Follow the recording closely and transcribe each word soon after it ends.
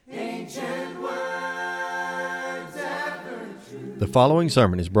The following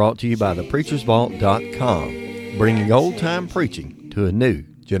sermon is brought to you by thepreachersvault.com, bringing old-time preaching to a new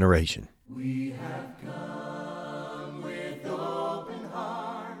generation. We have come with open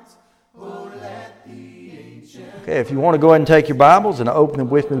hearts. Oh, let the ancient... Okay, if you want to go ahead and take your Bibles and open them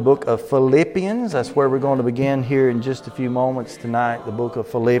with me, the book of Philippians. That's where we're going to begin here in just a few moments tonight, the book of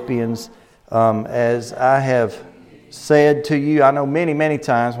Philippians. As I have said to you, I know many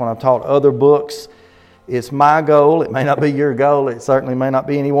times when I've taught other books, it's my goal. It may not be your goal. It certainly may not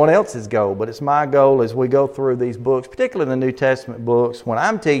be anyone else's goal. But it's my goal as we go through these books, particularly the New Testament books, when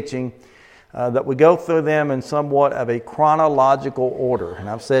I'm teaching, that we go through them in somewhat of a chronological order. And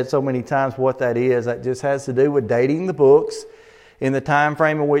I've said so many times what that is. That just has to do with dating the books in the time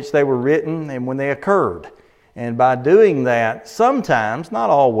frame in which they were written and when they occurred. And by doing that, sometimes, not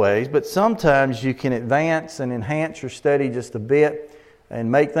always, but sometimes you can advance and enhance your study just a bit and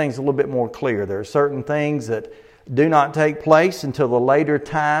make things a little bit more clear. There are certain things that do not take place until the later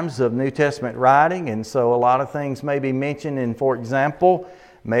times of New Testament writing, and so a lot of things may be mentioned in, for example,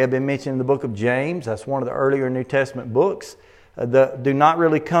 may have been mentioned in the book of James. That's one of the earlier New Testament books that do not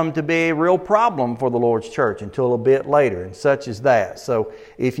really come to be a real problem for the Lord's church until a bit later, and such as that. So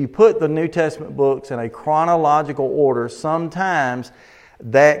if you put the New Testament books in a chronological order, sometimes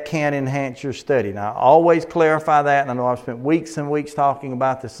that can enhance your study. Now, I always clarify that, and I know I've spent weeks and weeks talking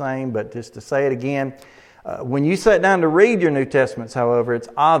about the same, but just to say it again, when you sit down to read your New Testaments, however, it's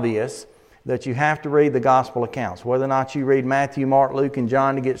obvious that you have to read the gospel accounts. Whether or not you read Matthew, Mark, Luke, and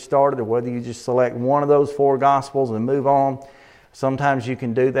John to get started, or whether you just select one of those four gospels and move on, sometimes you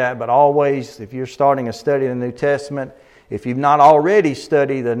can do that, but always, if you're starting a study in the New Testament, if you've not already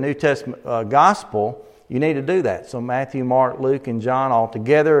studied the New Testament gospel, you need to do that. So Matthew, Mark, Luke, and John all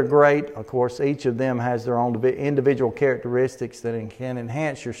together are great. Of course, each of them has their own individual characteristics that can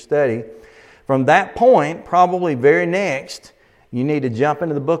enhance your study. From that point, probably very next, you need to jump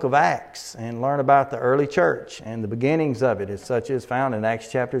into the book of Acts and learn about the early church and the beginnings of it, such as found in Acts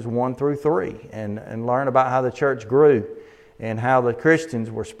chapters 1 through 3, and learn about how the church grew and how the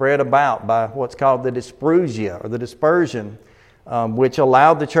Christians were spread about by what's called the dispersia or the dispersion, which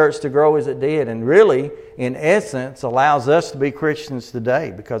allowed the church to grow as it did, and really, in essence, allows us to be Christians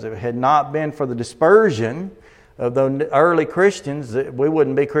today, because if it had not been for the dispersion of the early Christians, we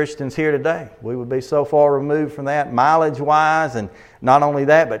wouldn't be Christians here today. We would be so far removed from that, mileage-wise, and not only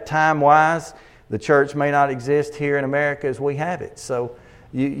that, but time-wise, the church may not exist here in America as we have it. So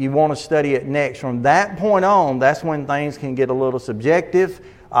you want to study it next. From that point on, that's when things can get a little subjective.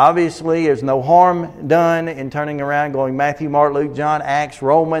 Obviously, there's no harm done in turning around, going Matthew, Mark, Luke, John, Acts,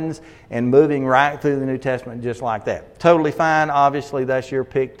 Romans, and moving right through the New Testament just like that. Totally fine. Obviously, that's your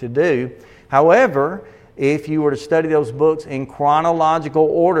pick to do. However, if you were to study those books in chronological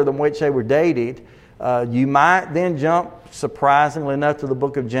order in which they were dated, you might then jump, surprisingly enough, to the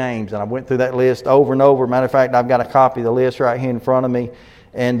book of James. And I went through that list over and over. Matter of fact, I've got a copy of the list right here in front of me.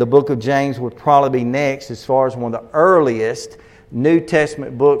 And the book of James would probably be next as far as one of the earliest New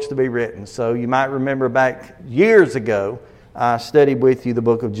Testament books to be written. So you might remember back years ago, I studied with you the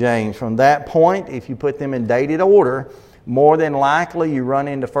book of James. From that point, if you put them in dated order, more than likely you run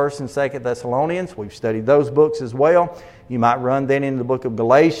into 1st and 2nd Thessalonians. We've studied those books as well. You might run then into the book of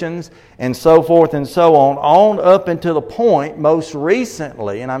Galatians, and so forth and so on up until the point most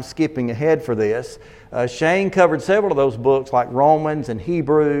recently, and I'm skipping ahead for this, Shane covered several of those books like Romans and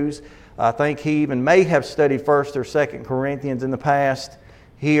Hebrews. I think he even may have studied 1st or 2nd Corinthians in the past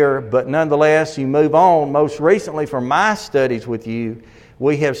here, but nonetheless, you move on. Most recently, from my studies with you,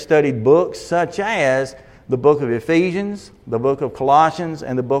 we have studied books such as the book of Ephesians, the book of Colossians,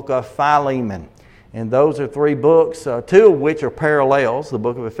 and the book of Philemon. And those are three books, two of which are parallels. The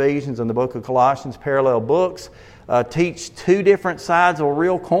book of Ephesians and the book of Colossians, parallel books, teach two different sides of a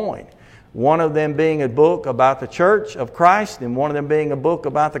real coin. One of them being a book about the church of Christ, and one of them being a book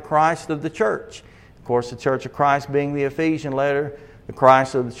about the Christ of the church. Of course, the church of Christ being the Ephesian letter, the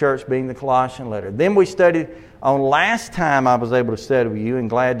Christ of the church being the Colossian letter. Then we studied, on last time I was able to study with you, and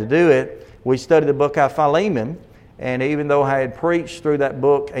glad to do it, we studied the book of Philemon. And even though I had preached through that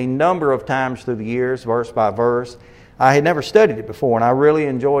book a number of times through the years, verse by verse, I had never studied it before, and I really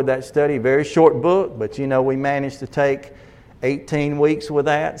enjoyed that study. Very short book, but we managed to take 18 weeks with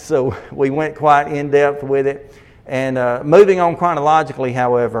that, so we went quite in-depth with it. And moving on chronologically,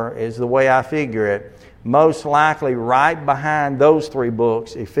 however, is the way I figure it. Most likely right behind those three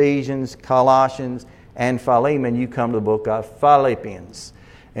books, Ephesians, Colossians, and Philemon, you come to the book of Philippians.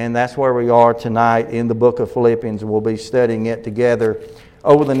 And that's where we are tonight in the book of Philippians, and we'll be studying it together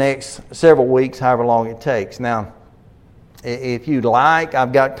over the next several weeks, however long it takes. Now, if you'd like,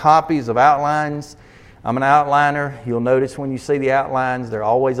 I've got copies of outlines I'm an outliner. You'll notice when you see the outlines, they're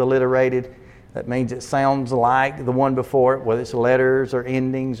always alliterated. That means it sounds like the one before it, whether it's letters or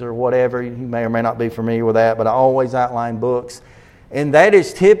endings or whatever. You may or may not be familiar with that, but I always outline books. And that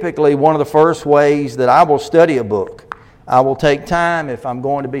is typically one of the first ways that I will study a book. I will take time, if I'm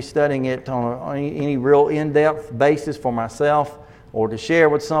going to be studying it on any real in-depth basis for myself or to share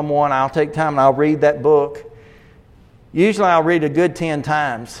with someone, I'll take time and I'll read that book. Usually I'll read it a good 10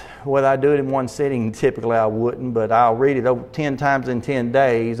 times. Whether I do it in one sitting, typically I wouldn't, but I'll read it over 10 times in 10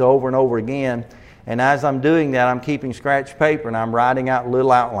 days, over and over again. And as I'm doing that, I'm keeping scratch paper and I'm writing out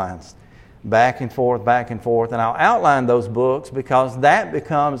little outlines, back and forth, and I'll outline those books because that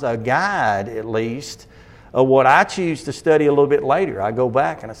becomes a guide, at least, of what I choose to study a little bit later. I go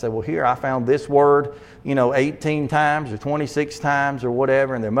back and I say, well, here I found this word, 18 times or 26 times or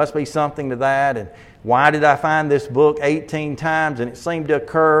whatever, and there must be something to that. And why did I find this book 18 times? And it seemed to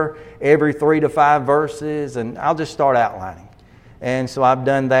occur every 3 to 5 verses, and I'll just start outlining. And so I've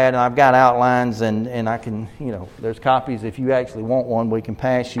done that, and I've got outlines, and I can, there's copies. If you actually want one, we can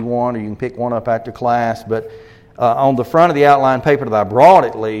pass you one, or you can pick one up after class. But on the front of the outline paper that I brought,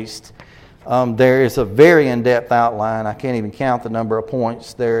 at least, there is a very in-depth outline. I can't even count the number of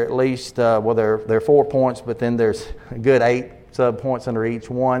points. There are at least, there are 4 points, but then there's a good 8 sub-points under each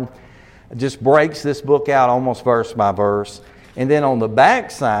one. It just breaks this book out almost verse by verse. And then on the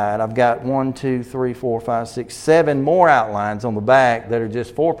back side, I've got 7 more outlines on the back that are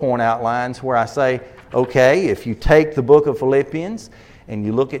just 4-point outlines where I say, okay, if you take the book of Philippians and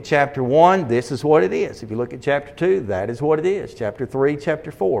you look at chapter 1, this is what it is. If you look at chapter 2, that is what it is. Chapter 3,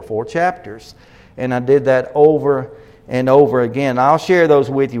 chapter 4 chapters. And I did that over and over again. I'll share those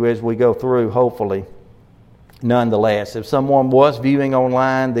with you as we go through, hopefully. Nonetheless, if someone was viewing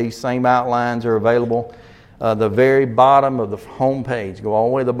online, these same outlines are available. The very bottom of the home page. Go all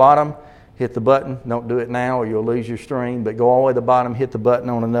the way to the bottom, hit the button. Don't do it now or you'll lose your stream, but go all the way to the bottom, hit the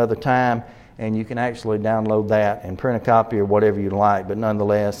button on another time, and you can actually download that and print a copy or whatever you like. But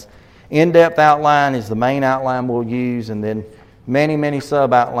nonetheless, in-depth outline is the main outline we'll use, and then many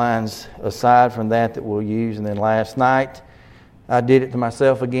sub-outlines aside from that we'll use. And then last night, I did it to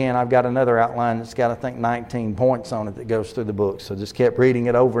myself again. I've got another outline that's got, I think, 19 points on it that goes through the book. So just kept reading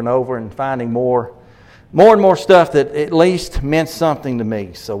it over and over and finding more and more stuff that at least meant something to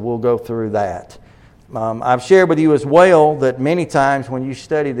me. So we'll go through that. I've shared with you as well that many times when you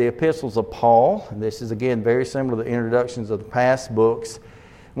study the epistles of Paul, and this is again very similar to the introductions of the past books,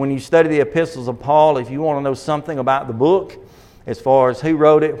 when you study the epistles of Paul, if you want to know something about the book, as far as who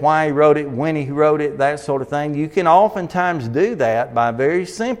wrote it, why he wrote it, when he wrote it, that sort of thing, you can oftentimes do that by very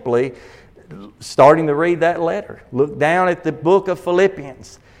simply starting to read that letter. Look down at the book of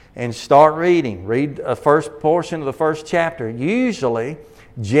Philippians and start reading. Read a first portion of the first chapter. Usually,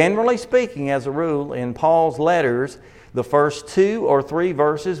 generally speaking, as a rule, in Paul's letters, the first 2 or 3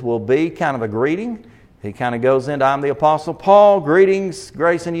 verses will be kind of a greeting. He kind of goes into, I'm the Apostle Paul, greetings,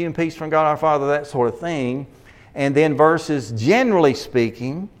 grace and you and peace from God our Father, that sort of thing. And then verses, generally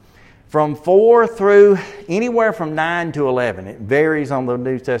speaking, from 4 through anywhere from 9 to 11. It varies on the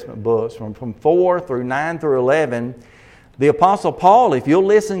New Testament books. From 4 through 9 through 11, the Apostle Paul, if you'll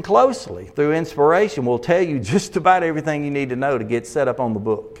listen closely through inspiration, will tell you just about everything you need to know to get set up on the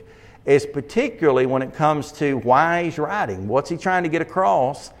book. It's particularly when it comes to why he's writing, what's he trying to get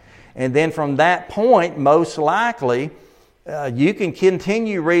across. And then from that point, most likely, you can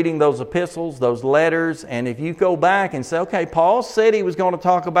continue reading those epistles, those letters, and if you go back and say, okay, Paul said he was going to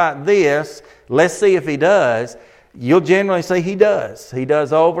talk about this, let's see if he does, you'll generally say he does. He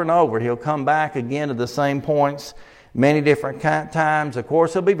does over and over. He'll come back again to the same points many different times. Of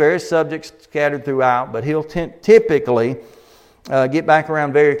course, there'll be various subjects scattered throughout, but he'll typically get back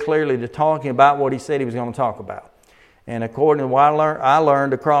around very clearly to talking about what he said he was going to talk about. And according to what I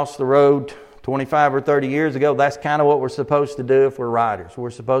learned across the road 25 or 30 years ago, that's kind of what we're supposed to do if we're writers. We're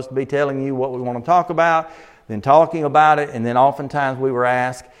supposed to be telling you what we want to talk about, then talking about it, and then oftentimes we were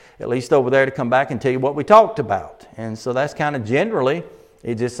asked, at least over there, to come back and tell you what we talked about. And so that's kind of generally,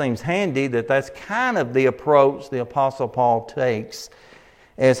 it just seems handy that that's kind of the approach the Apostle Paul takes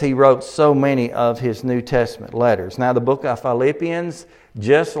as he wrote so many of his New Testament letters. Now, the book of Philippians,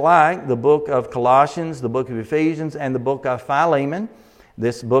 just like the book of Colossians, the book of Ephesians, and the book of Philemon,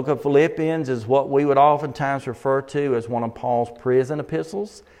 this book of Philippians is what we would oftentimes refer to as one of Paul's prison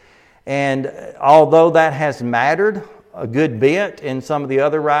epistles. And although that has mattered a good bit in some of the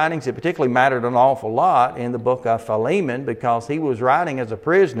other writings, it particularly mattered an awful lot in the book of Philemon because he was writing as a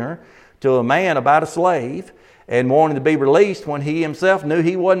prisoner to a man about a slave and wanting to be released when he himself knew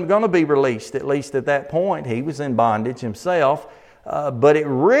he wasn't going to be released. At least at that point, he was in bondage himself. but it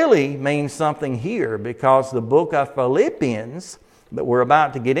really means something here, because the book of Philippians that we're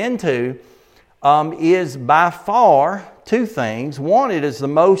about to get into is by far two things. One, it is the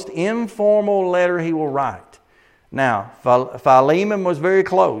most informal letter he will write. Now, Philemon was very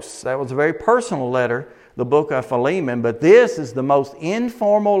close. That was a very personal letter, the book of Philemon, but this is the most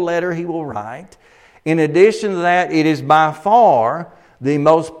informal letter he will write. In addition to that, it is by far the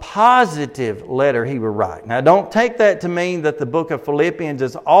most positive letter he will write. Now, don't take that to mean that the book of Philippians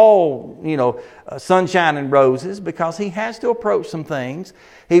is all, sunshine and roses, because he has to approach some things.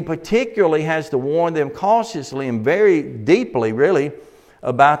 He particularly has to warn them cautiously and very deeply, really,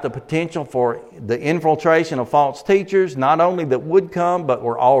 about the potential for the infiltration of false teachers, not only that would come, but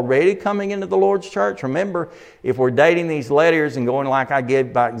were already coming into the Lord's church. Remember, if we're dating these letters and going like I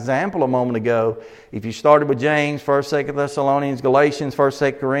gave by example a moment ago, if you started with James, 1st, 2nd Thessalonians, Galatians,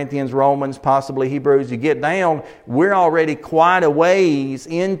 1st, 2nd Corinthians, Romans, possibly Hebrews, you get down, we're already quite a ways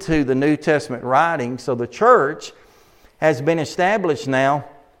into the New Testament writing. So the church has been established now,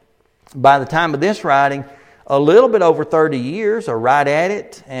 by the time of this writing, a little bit over 30 years, or right at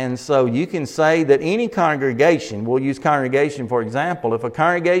it. And so you can say that any congregation, we'll use congregation for example, if a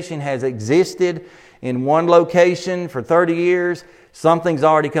congregation has existed in one location for 30 years, something's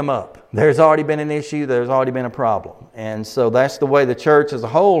already come up. There's already been an issue, there's already been a problem. And so that's the way the church as a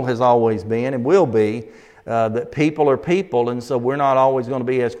whole has always been and will be, that people are people, and so we're not always going to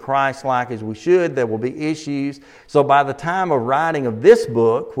be as Christ-like as we should. There will be issues. So by the time of writing of this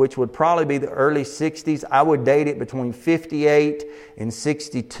book, which would probably be the early 60s, I would date it between 58 and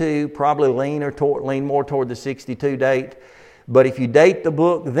 62, probably lean more toward the 62 date. But if you date the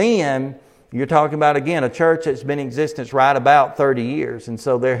book then, you're talking about, again, a church that's been in existence right about 30 years. And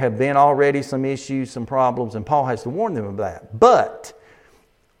so there have been already some issues, some problems, and Paul has to warn them of that. But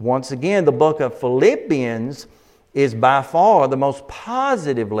once again, the book of Philippians is by far the most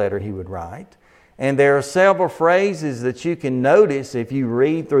positive letter he would write. And there are several phrases that you can notice if you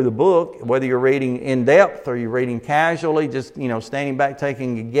read through the book, whether you're reading in depth or you're reading casually, just standing back,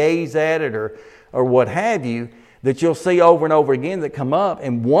 taking a gaze at it or what have you, that you'll see over and over again that come up.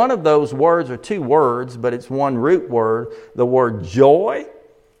 And one of those words are two words, but it's one root word, the word joy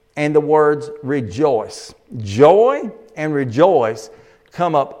and the words rejoice. Joy and rejoice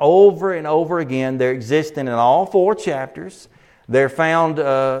come up over and over again. They're existing in all 4 chapters. They're found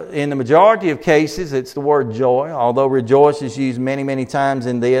in the majority of cases, it's the word joy, although rejoice is used many, many times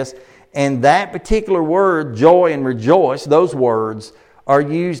in this. And that particular word, joy and rejoice, those words are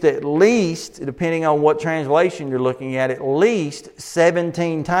used at least, depending on what translation you're looking at least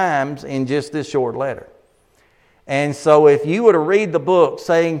 17 times in just this short letter. And so if you were to read the book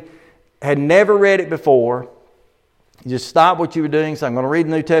saying, had never read it before, you just stop what you were doing, say, I'm going to read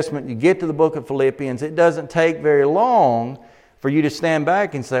the New Testament. You get to the book of Philippians. It doesn't take very long for you to stand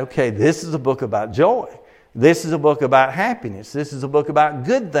back and say, okay, this is a book about joy. This is a book about happiness. This is a book about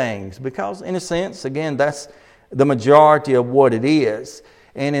good things. Because in a sense, again, that's the majority of what it is.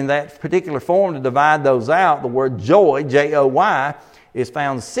 And in that particular form, to divide those out, the word joy, J-O-Y, is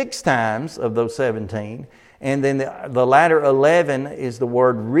found 6 times of those 17. And then the latter 11 is the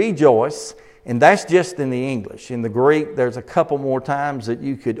word rejoice. And that's just in the English. In the Greek, there's a couple more times that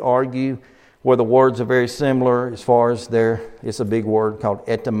you could argue where the words are very similar as far as it's a big word called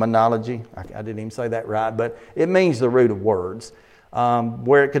etymology. I didn't even say that right, but it means the root of words,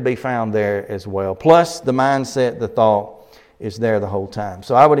 where it could be found there as well. Plus the mindset, the thought is there the whole time.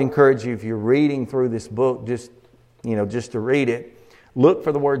 So I would encourage you, if you're reading through this book, just to read it, look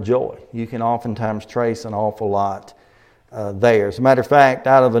for the word joy. You can oftentimes trace an awful lot there. As a matter of fact,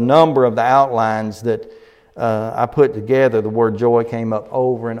 out of a number of the outlines that I put together, the word joy came up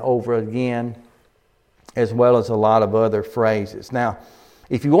over and over again, as well as a lot of other phrases. Now,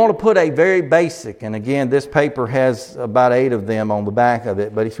 if you want to put a very basic, and again, this paper has about 8 of them on the back of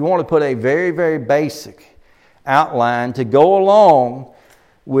it, but if you want to put a very, very basic outline to go along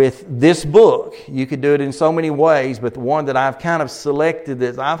with this book, you could do it in so many ways, but the one that I've kind of selected,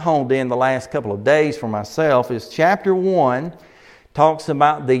 that I've honed in the last couple of days for myself, is chapter 1 talks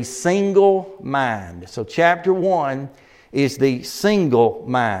about the single mind. So chapter 1 is the single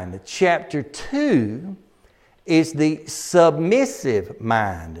mind. Chapter 2 is the submissive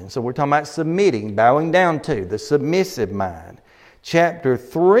mind. And so we're talking about submitting, bowing down to, the submissive mind. Chapter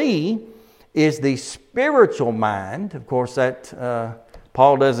 3 is the spiritual mind. Of course, that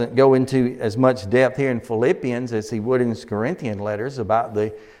Paul doesn't go into as much depth here in Philippians as he would in his Corinthian letters about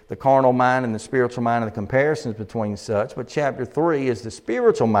the carnal mind and the spiritual mind and the comparisons between such. But chapter 3 is the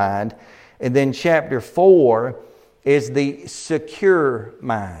spiritual mind. And then chapter 4 is the secure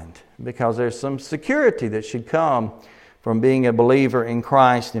mind, because there's some security that should come from being a believer in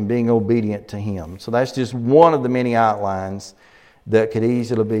Christ and being obedient to Him. So that's just one of the many outlines that could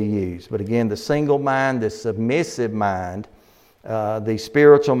easily be used. But again, the single mind, the submissive mind, the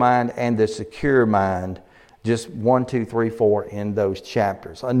spiritual mind, and the secure mind, just 1, 2, 3, 4 in those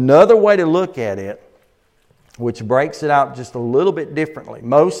chapters. Another way to look at it, which breaks it out just a little bit differently.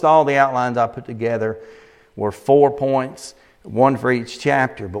 Most all the outlines I put together were 4 points, one for each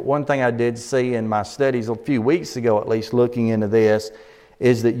chapter. But one thing I did see in my studies a few weeks ago, at least looking into this,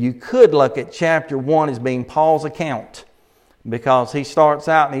 is that you could look at chapter 1 as being Paul's account, because he starts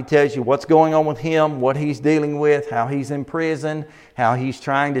out and he tells you what's going on with him, what he's dealing with, how he's in prison, how he's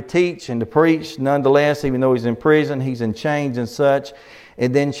trying to teach and to preach. Nonetheless, even though he's in prison, he's in chains and such.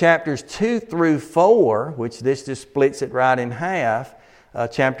 And then chapters 2 through 4, which this just splits it right in half.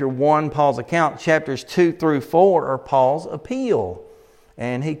 Chapter 1, Paul's account. Chapters 2 through 4 are Paul's appeal.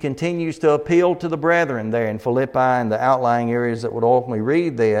 And he continues to appeal to the brethren there in Philippi and the outlying areas that would ultimately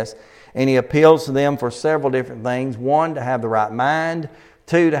read this. And he appeals to them for several different things. 1, to have the right mind.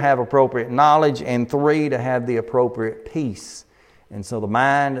 2, to have appropriate knowledge. And 3, to have the appropriate peace. And so the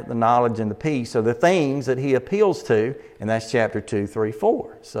mind, the knowledge, and the peace are the things that he appeals to. And that's chapter 2, 3,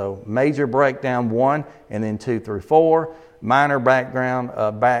 4. So major breakdown 1 and then 2 through 4. Minor breakdown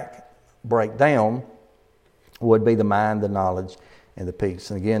would be the mind, the knowledge, and the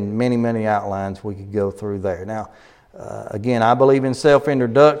peace. And again, many, many outlines we could go through there. Now, again, I believe in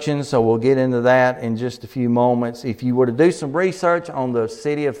self-introduction, so we'll get into that in just a few moments. If you were to do some research on the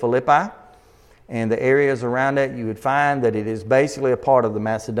city of Philippi and the areas around it, you would find that it is basically a part of the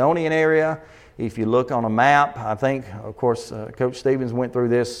Macedonian area. If you look on a map, I think, of course, Coach Stevens went through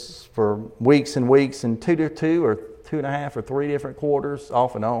this for weeks and weeks in 2 to 2 or 2.5 or 3 different quarters,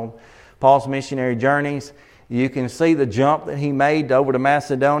 off and on. Paul's missionary journeys. You can see the jump that he made over to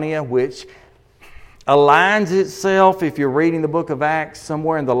Macedonia, which aligns itself, if you're reading the book of Acts,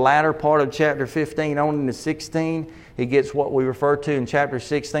 somewhere in the latter part of chapter 15 on into 16. He gets what we refer to in chapter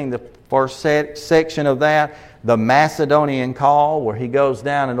 16, the first section of that, the Macedonian call, where he goes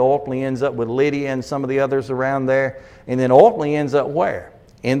down and ultimately ends up with Lydia and some of the others around there, and then ultimately ends up where?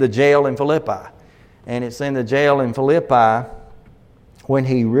 In the jail in Philippi. And it's in the jail in Philippi when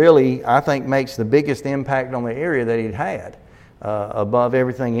he really, I think, makes the biggest impact on the area that he'd had above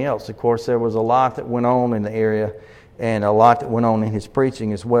everything else. Of course, there was a lot that went on in the area and a lot that went on in his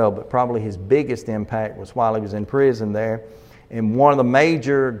preaching as well, but probably his biggest impact was while he was in prison there. And one of the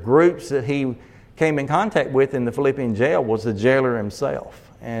major groups that he came in contact with in the Philippian jail was the jailer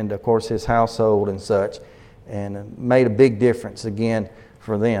himself, and of course his household and such, and made a big difference again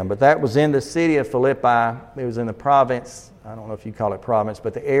for them. But that was in the city of Philippi. It was in the province, I don't know if you call it province,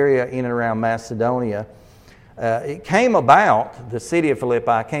 but the area in and around Macedonia. It came about, the city of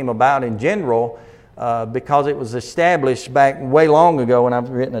Philippi came about in general because it was established back way long ago, and I've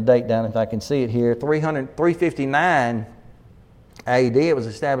written a date down if I can see it here, 359 AD. It was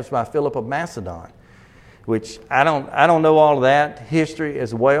established by Philip of Macedon, which I don't know all of that history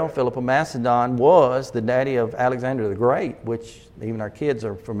as well. Philip of Macedon was the daddy of Alexander the Great, which even our kids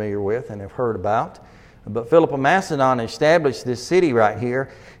are familiar with and have heard about. But Philip of Macedon established this city right here.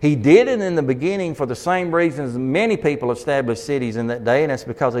 He did it in the beginning for the same reasons many people established cities in that day, and that's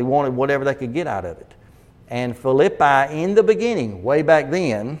because they wanted whatever they could get out of it. And Philippi, in the beginning, way back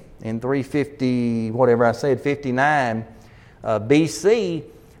then, in 350, whatever I said, 59 BC,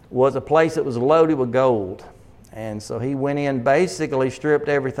 was a place that was loaded with gold. And so he went in, basically stripped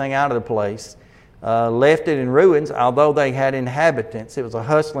everything out of the place, left it in ruins, although they had inhabitants. It was a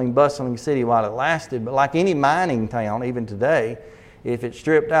hustling, bustling city while it lasted. But like any mining town, even today, if it's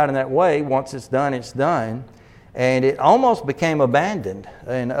stripped out in that way, once it's done, it's done. And it almost became abandoned.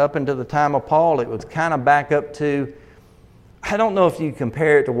 And up until the time of Paul, it was kind of back up to, I don't know if you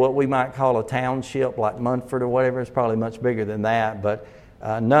compare it to what we might call a township like Munford or whatever. It's probably much bigger than that. But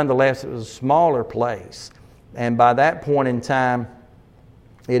nonetheless, it was a smaller place. And by that point in time,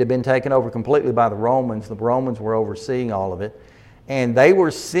 it had been taken over completely by the Romans. The Romans were overseeing all of it. And they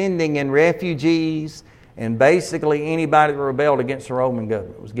were sending in refugees, and basically anybody that rebelled against the Roman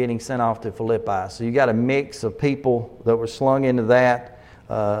government was getting sent off to Philippi. So you got a mix of people that were slung into that.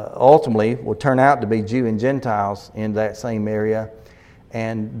 Ultimately would turn out to be Jew and Gentiles in that same area.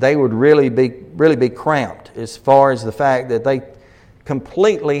 And they would really be cramped as far as the fact that they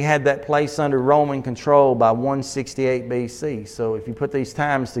completely had that place under Roman control by 168 BC. So if you put these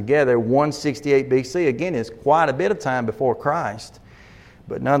times together, 168 BC, again, is quite a bit of time before Christ.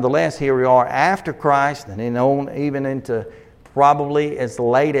 But nonetheless, here we are after Christ, and then on even into probably as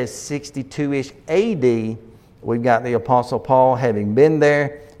late as 62-ish AD, we've got the Apostle Paul having been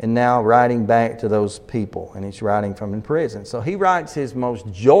there and now writing back to those people, and he's writing from in prison. So he writes his most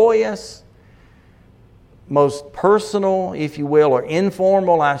joyous, most personal, if you will, or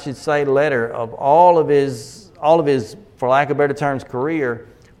informal, I should say, letter of all of his, for lack of better terms, career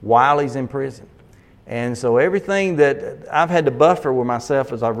while he's in prison. And so everything that I've had to buffer with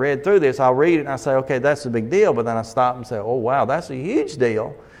myself as I've read through this, I'll read it and I say, okay, that's a big deal. But then I stop and say, oh, wow, that's a huge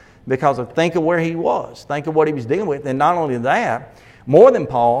deal, because think of where he was. Think of what he was dealing with. And not only that, more than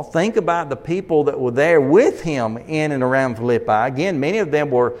Paul, think about the people that were there with him in and around Philippi. Again, many of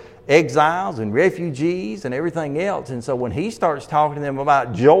them were exiles and refugees and everything else. And so when he starts talking to them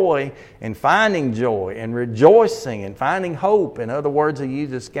about joy and rejoicing and finding hope, in other words he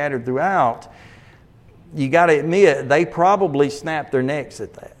uses scattered throughout, you got to admit they probably snapped their necks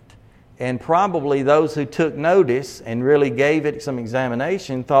at that. And probably those who took notice and really gave it some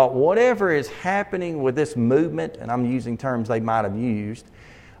examination thought, whatever is happening with this movement, and I'm using terms they might have used,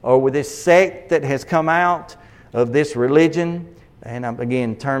 or with this sect that has come out of this religion, and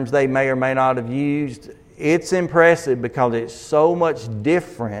again, terms they may or may not have used, it's impressive because it's so much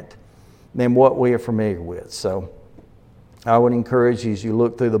different than what we are familiar with. So I would encourage you, as you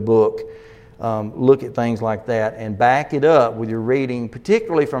look through the book, look at things like that and back it up with your reading,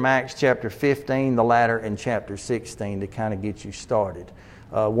 particularly from Acts chapter 15, the latter, and chapter 16 to kind of get you started.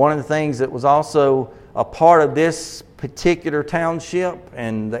 One of the things that was also a part of this particular township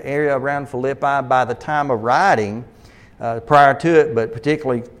and the area around Philippi by the time of writing, prior to it, but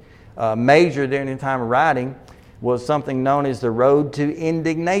particularly major during the time of writing, was something known as the road to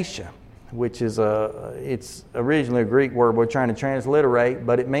indignation, which is it's originally a Greek word we're trying to transliterate,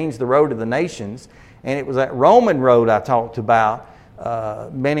 but it means the road of the nations. And it was that Roman road I talked about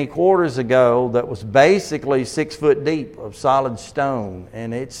many quarters ago that was basically 6 foot deep of solid stone,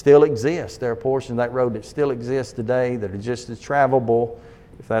 and it still exists. There are portions of that road that still exist today that are just as travelable,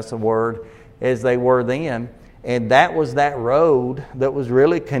 if that's a word, as they were then. And that was that road that was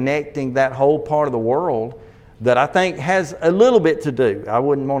really connecting that whole part of the world that I think has a little bit to do. I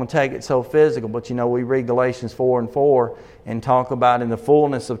wouldn't want to take it so physical, but we read Galatians 4:4 and talk about in the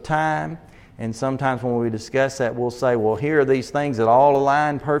fullness of time. And sometimes when we discuss that, we'll say, well, here are these things that all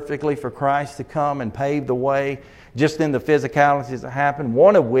align perfectly for Christ to come and pave the way, just in the physicalities that happened,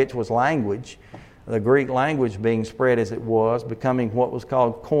 one of which was language. The Greek language being spread as it was, becoming what was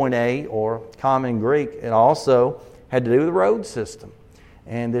called Koine, or common Greek. It also had to do with the road system.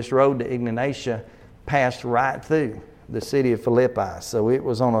 And this road to Ignatia passed right through the city of Philippi. So it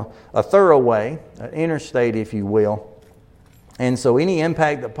was on a thoroughway, an interstate, if you will. And so any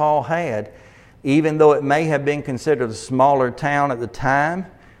impact that Paul had, even though it may have been considered a smaller town at the time,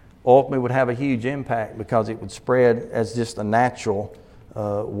 ultimately would have a huge impact because it would spread as just a natural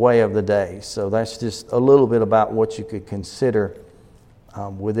way of the day. So that's just a little bit about what you could consider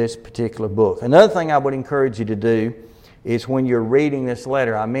with this particular book. Another thing I would encourage you to do is when you're reading this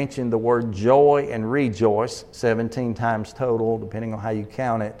letter, I mentioned the word joy and rejoice 17 times total, depending on how you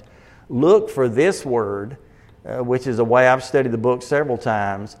count it. Look for this word, which is a way I've studied the book several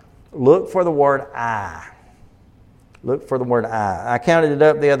times. Look for the word I. Look for the word I. I counted it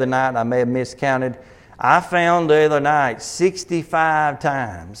up the other night. I may have miscounted. I found the other night 65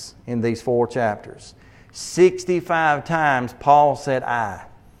 times in these 4 chapters. 65 times Paul said I.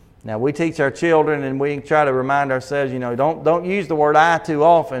 Now we teach our children and we try to remind ourselves, don't use the word I too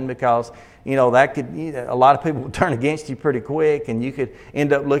often, because that could, a lot of people will turn against you pretty quick, and you could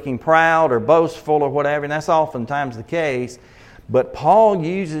end up looking proud or boastful or whatever, and that's oftentimes the case. But Paul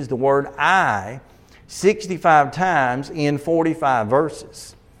uses the word I 65 times in 45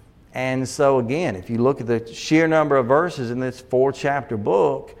 verses. And so again, if you look at the sheer number of verses in this 4-chapter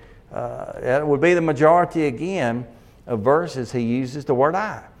book, that would be the majority again of verses he uses the word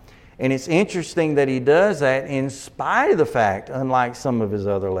I. And it's interesting that he does that in spite of the fact, unlike some of his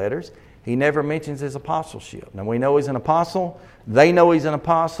other letters, he never mentions his apostleship. Now we know he's an apostle, they know he's an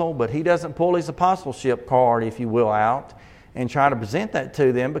apostle, but he doesn't pull his apostleship card, if you will, out and try to present that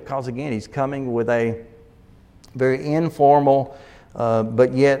to them, because again, he's coming with a very informal,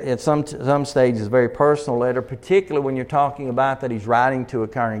 but yet at some stages very personal letter, particularly when you're talking about that he's writing to a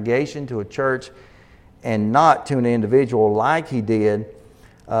congregation, to a church, and not to an individual like he did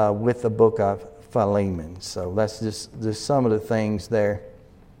with the book of Philemon. So that's just some of the things there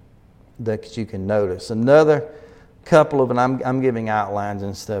that you can notice. Another couple of, and I'm giving outlines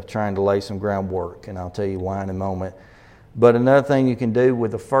and stuff, trying to lay some groundwork, and I'll tell you why in a moment. But another thing you can do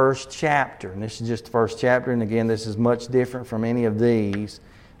with the first chapter, and this is just the first chapter, and again, this is much different from any of these,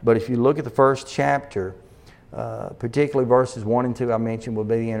 but if you look at the first chapter, particularly verses 1 and 2 I mentioned will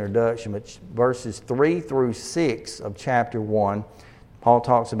be the introduction, but verses 3 through 6 of chapter 1 Paul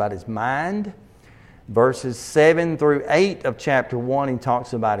talks about his mind. Verses 7 through 8 of chapter 1, he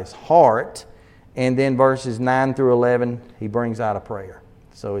talks about his heart. And then verses 9 through 11, he brings out a prayer.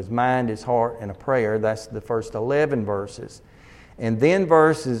 So his mind, his heart, and a prayer. That's the first 11 verses. And then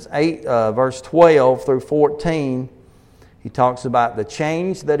verse 12 through 14, he talks about the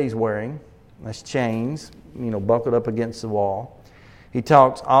chains that he's wearing. That's chains, buckled up against the wall. He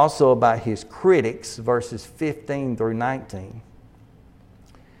talks also about his critics, verses 15 through 19.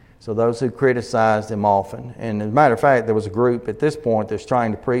 So those who criticized him often. And as a matter of fact, there was a group at this point that's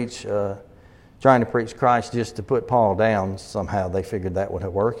trying to preach Christ just to put Paul down somehow. They figured that would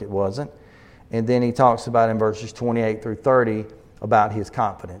work. It wasn't. And then he talks about in verses 28 through 30 about his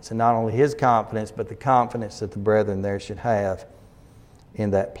confidence. And not only his confidence, but the confidence that the brethren there should have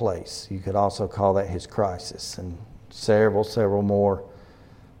in that place. You could also call that his crisis. And several more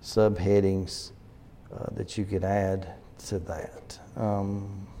subheadings that you could add to that.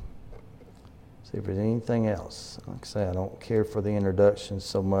 See if there's anything else. Like I say, I don't care for the introduction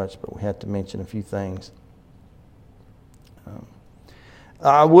so much, but we have to mention a few things.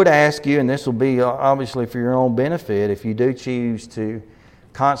 I would ask you, and this will be obviously for your own benefit, if you do choose to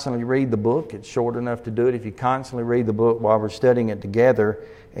constantly read the book, it's short enough to do it. If you constantly read the book while we're studying it together,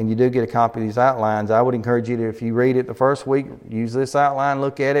 and you do get a copy of these outlines, I would encourage you to, if you read it the first week, use this outline,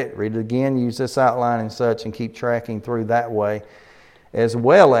 look at it, read it again, use this outline and such, and keep tracking through that way. As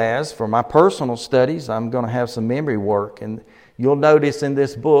well as, for my personal studies, I'm going to have some memory work. And you'll notice in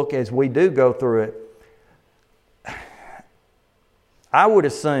this book, as we do go through it, I would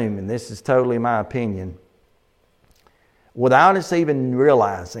assume, and this is totally my opinion, without us even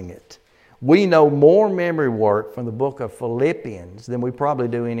realizing it, we know more memory work from the book of Philippians than we probably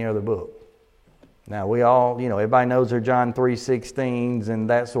do any other book. Now, we all, everybody knows their John 3:16s and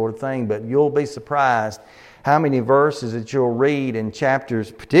that sort of thing, but you'll be surprised how many verses that you'll read in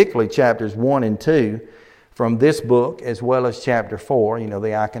chapters, particularly chapters 1 and 2 from this book, as well as chapter 4,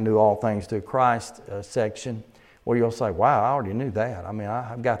 the I can do all things through Christ section, where you'll say, wow, I already knew that. I mean,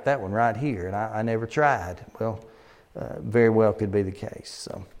 I've got that one right here, and I never tried. Well, very well could be the case.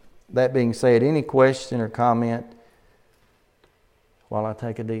 So, that being said, any question or comment while I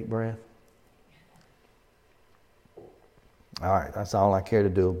take a deep breath? All right, that's all I care to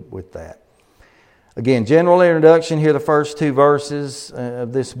do with that. Again, general introduction here, the first 2 verses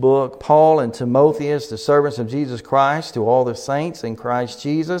of this book. Paul and Timotheus, the servants of Jesus Christ, to all the saints in Christ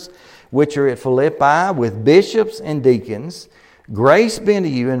Jesus, which are at Philippi, with bishops and deacons, grace be unto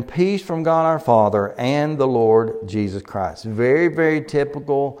you and peace from God our Father and the Lord Jesus Christ. Very, very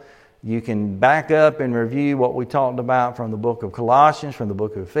typical. You can back up and review what we talked about from the book of Colossians, from the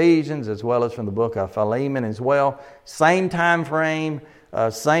book of Ephesians, as well as from the book of Philemon as well. Same time frame.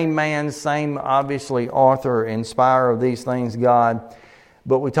 Same man, same obviously author, inspirer of these things, God.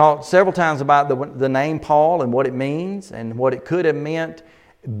 But we talked several times about the name Paul and what it means and what it could have meant.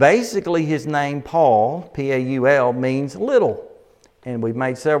 Basically, his name Paul, P-A-U-L, means little. And we've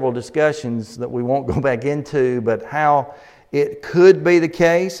made several discussions that we won't go back into, but how it could be the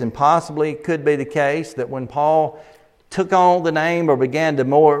case, and possibly it could be the case, that when Paul took on the name or began to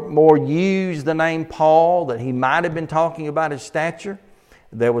more use the name Paul, that he might have been talking about his stature.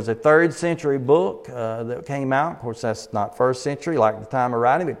 There was a 3rd century book that came out. Of course, that's not 1st century like the time of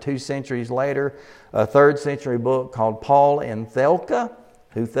writing, but 2 centuries later, a 3rd century book called Paul and Thelka.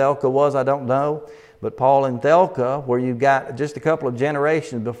 Who Thelka was, I don't know. But Paul and Thelka, where you've got just a couple of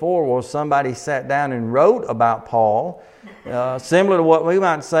generations before, where somebody sat down and wrote about Paul. Similar to what we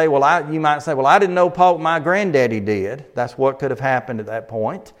might say, you might say, I didn't know Paul, my granddaddy did. That's what could have happened at that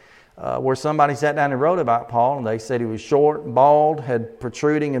point. Where somebody sat down and wrote about Paul, and they said he was short, bald, had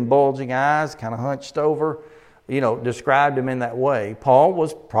protruding and bulging eyes, kind of hunched over, described him in that way. Paul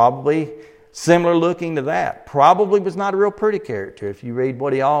was probably similar looking to that. Probably was not a real pretty character. If you read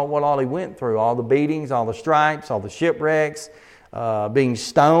what all he went through, all the beatings, all the stripes, all the shipwrecks, being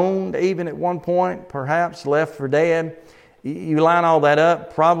stoned even at one point, perhaps left for dead. You line all that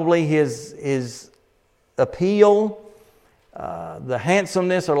up, probably his appeal, the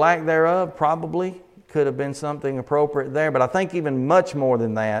handsomeness or lack thereof probably could have been something appropriate there. But I think even much more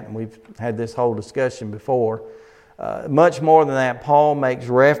than that, and we've had this whole discussion before, much more than that, Paul makes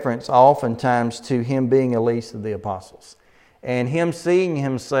reference oftentimes to him being the least of the apostles. And him seeing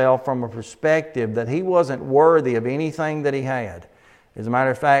himself from a perspective that he wasn't worthy of anything that he had. As a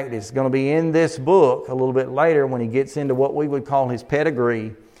matter of fact, it's going to be in this book a little bit later when he gets into what we would call his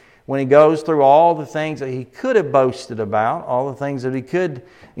pedigree, when he goes through all the things that he could have boasted about, all the things that he could,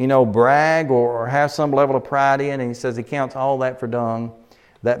 brag or have some level of pride in, and he says he counts all that for dung.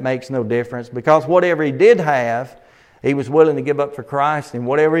 That makes no difference, because whatever he did have, he was willing to give up for Christ, and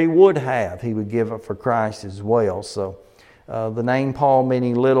whatever he would have, he would give up for Christ as well. So the name Paul,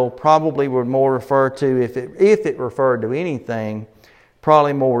 meaning little, probably would more refer to, if it referred to anything,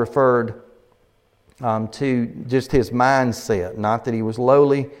 probably more referred to just his mindset. Not that he was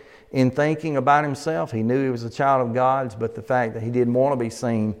lowly in thinking about himself. He knew he was a child of God's, but the fact that he didn't want to be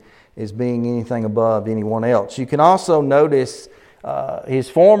seen as being anything above anyone else. You can also notice his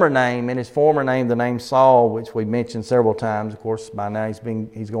former name, the name Saul, which we mentioned several times. Of course, by now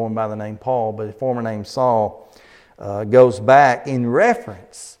he's going by the name Paul, but his former name Saul goes back in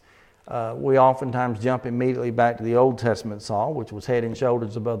reference. We oftentimes jump immediately back to the Old Testament Saul, which was head and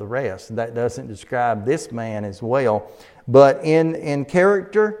shoulders above the rest. That doesn't describe this man as well. But in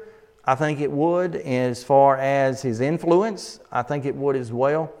character, I think it would. As far as his influence, I think it would as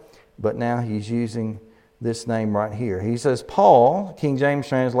well. But now he's using this name right here. He says Paul, King James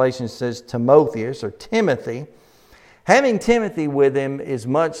translation says Timotheus or Timothy. Having Timothy with him is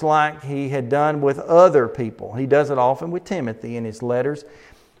much like he had done with other people. He does it often with Timothy in his letters.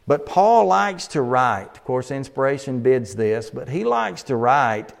 But Paul likes to write. Of course, inspiration bids this, but he likes to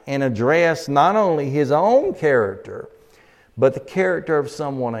write and address not only his own character, but the character of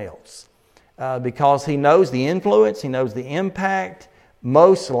someone else. Because he knows the influence, he knows the impact.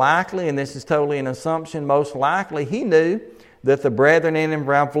 Most likely, and this is totally an assumption, most likely he knew that the brethren in and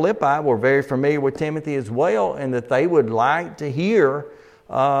around Philippi were very familiar with Timothy as well, and that they would like to hear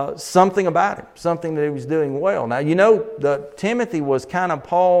something about him, something that he was doing well. Now, you know, Timothy was kind of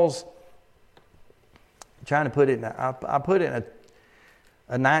Paul's, I'm trying to put it, I put it in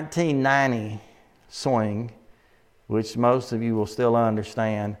a 1990 swing, which most of you will still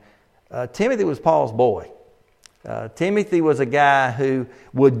understand. Timothy was Paul's boy. Timothy was a guy who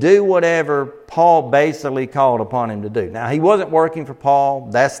would do whatever Paul basically called upon him to do. Now, he wasn't working for Paul.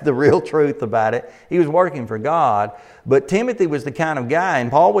 That's the real truth about it. He was working for God. But Timothy was the kind of guy, and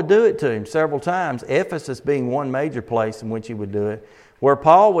Paul would do it to him several times, Ephesus being one major place in which he would do it, where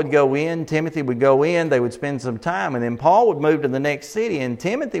Paul would go in, Timothy would go in, they would spend some time, and then Paul would move to the next city, and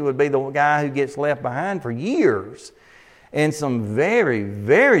Timothy would be the guy who gets left behind for years in some very,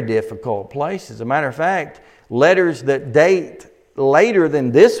 very difficult places. As a matter of fact, letters that date later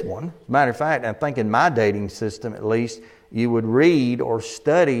than this one. As a matter of fact, I think in my dating system at least, you would read or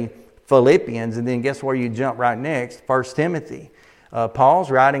study Philippians, and then guess where you jump right next? 1 Timothy. Paul's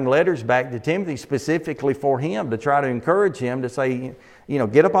writing letters back to Timothy specifically for him, to try to encourage him to say, you know,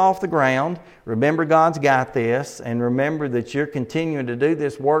 get up off the ground, remember God's got this, and remember that you're continuing to do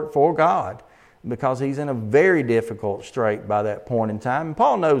this work for God, because he's in a very difficult strait by that point in time. And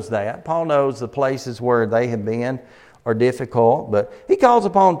Paul knows that. Paul knows the places where they have been are difficult. But he calls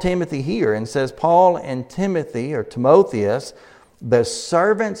upon Timothy here and says, Paul and Timothy, or Timotheus, the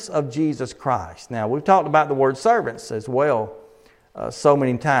servants of Jesus Christ. Now, we've talked about the word servants as well so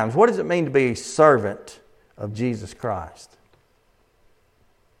many times. What does it mean to be a servant of Jesus Christ?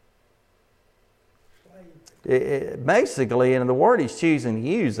 Basically, and the word he's choosing to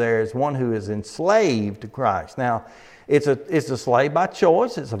use there is one who is enslaved to Christ. Now, it's a slave by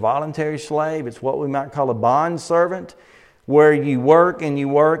choice. It's a voluntary slave. It's what we might call a bond servant, where you work and you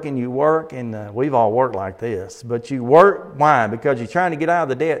work and you work, and we've all worked like this. But you work, why? Because you're trying to get out of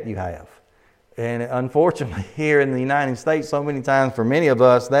the debt you have. And unfortunately, here in the United States, so many times for many of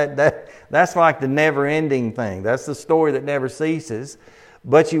us, that's like the never-ending thing. That's the story that never ceases.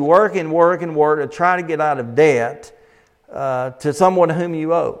 But you work and work and work to try to get out of debt to someone to whom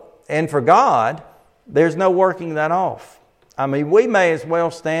you owe. And for God, there's no working that off. I mean, we may as well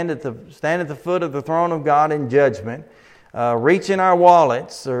stand at the foot of the throne of God in judgment, reach in our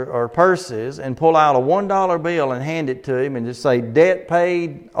wallets or purses and pull out a $1 bill and hand it to Him and just say, debt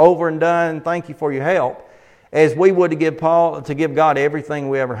paid, over and done, thank you for your help, as we would to give God everything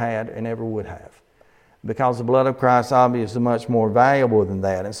we ever had and ever would have. Because the blood of Christ obviously is much more valuable than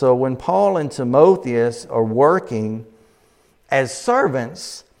that. And so when Paul and Timotheus are working as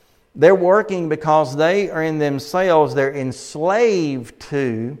servants, they're working because they are in themselves, they're enslaved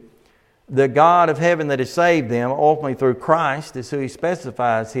to the God of heaven that has saved them, ultimately through Christ, is who he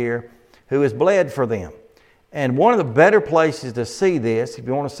specifies here, who has bled for them. And one of the better places to see this, if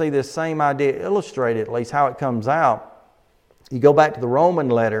you want to see this same idea illustrated, at least how it comes out, you go back to the Roman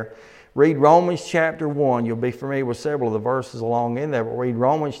letter. Read Romans chapter 1. You'll be familiar with several of the verses along in there, but read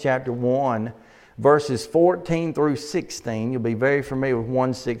Romans chapter 1, verses 14 through 16. You'll be very familiar with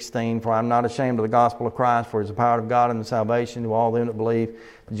 1:16. For I'm not ashamed of the gospel of Christ, for it is the power of God and the salvation to all them that believe,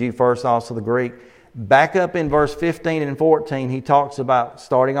 the Jew first, also the Greek. Back up in verse 15 and 14, he talks about,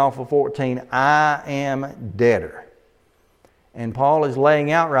 starting off with 14, I am debtor. And Paul is laying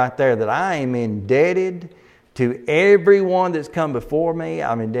out right there that I am indebted to to everyone that's come before me.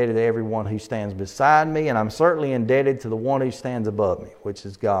 I'm indebted to everyone who stands beside me, and I'm certainly indebted to the one who stands above me, which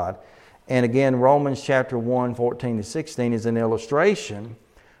is God. And again, Romans chapter 1, 14 to 16 is an illustration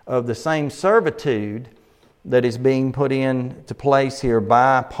of the same servitude that is being put into place here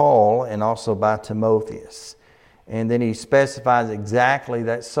by Paul and also by Timotheus. And then he specifies exactly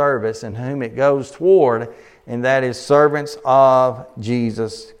that service and whom it goes toward, and that is servants of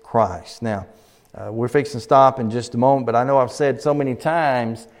Jesus Christ. Now, we're fixing to stop in just a moment, but I know I've said so many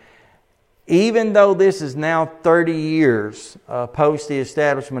times, even though this is now 30 years post the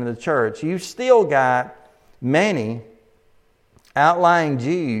establishment of the church, you've still got many outlying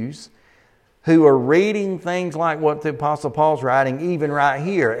Jews who are reading things like what the Apostle Paul's writing, even right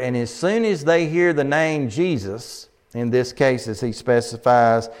here. And as soon as they hear the name Jesus, in this case as he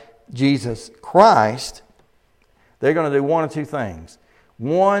specifies Jesus Christ, they're going to do one of two things.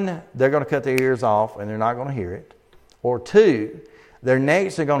 One, they're going to cut their ears off and they're not going to hear it. Or two, their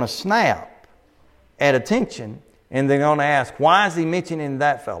necks are going to snap at attention and they're going to ask, why is he mentioning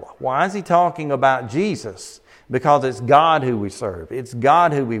that fellow? Why is he talking about Jesus? Because it's God who we serve. It's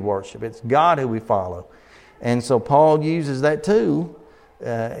God who we worship. It's God who we follow. And so Paul uses that too,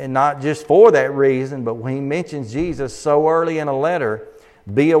 and not just for that reason, but when he mentions Jesus so early in a letter,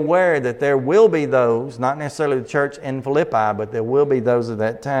 be aware that there will be those, not necessarily the church in Philippi, but there will be those at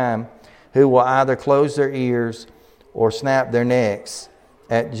that time who will either close their ears or snap their necks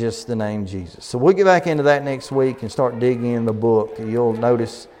at just the name Jesus. So we'll get back into that next week and start digging in the book. You'll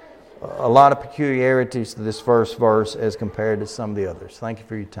notice a lot of peculiarities to this first verse as compared to some of the others. Thank you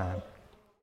for your time.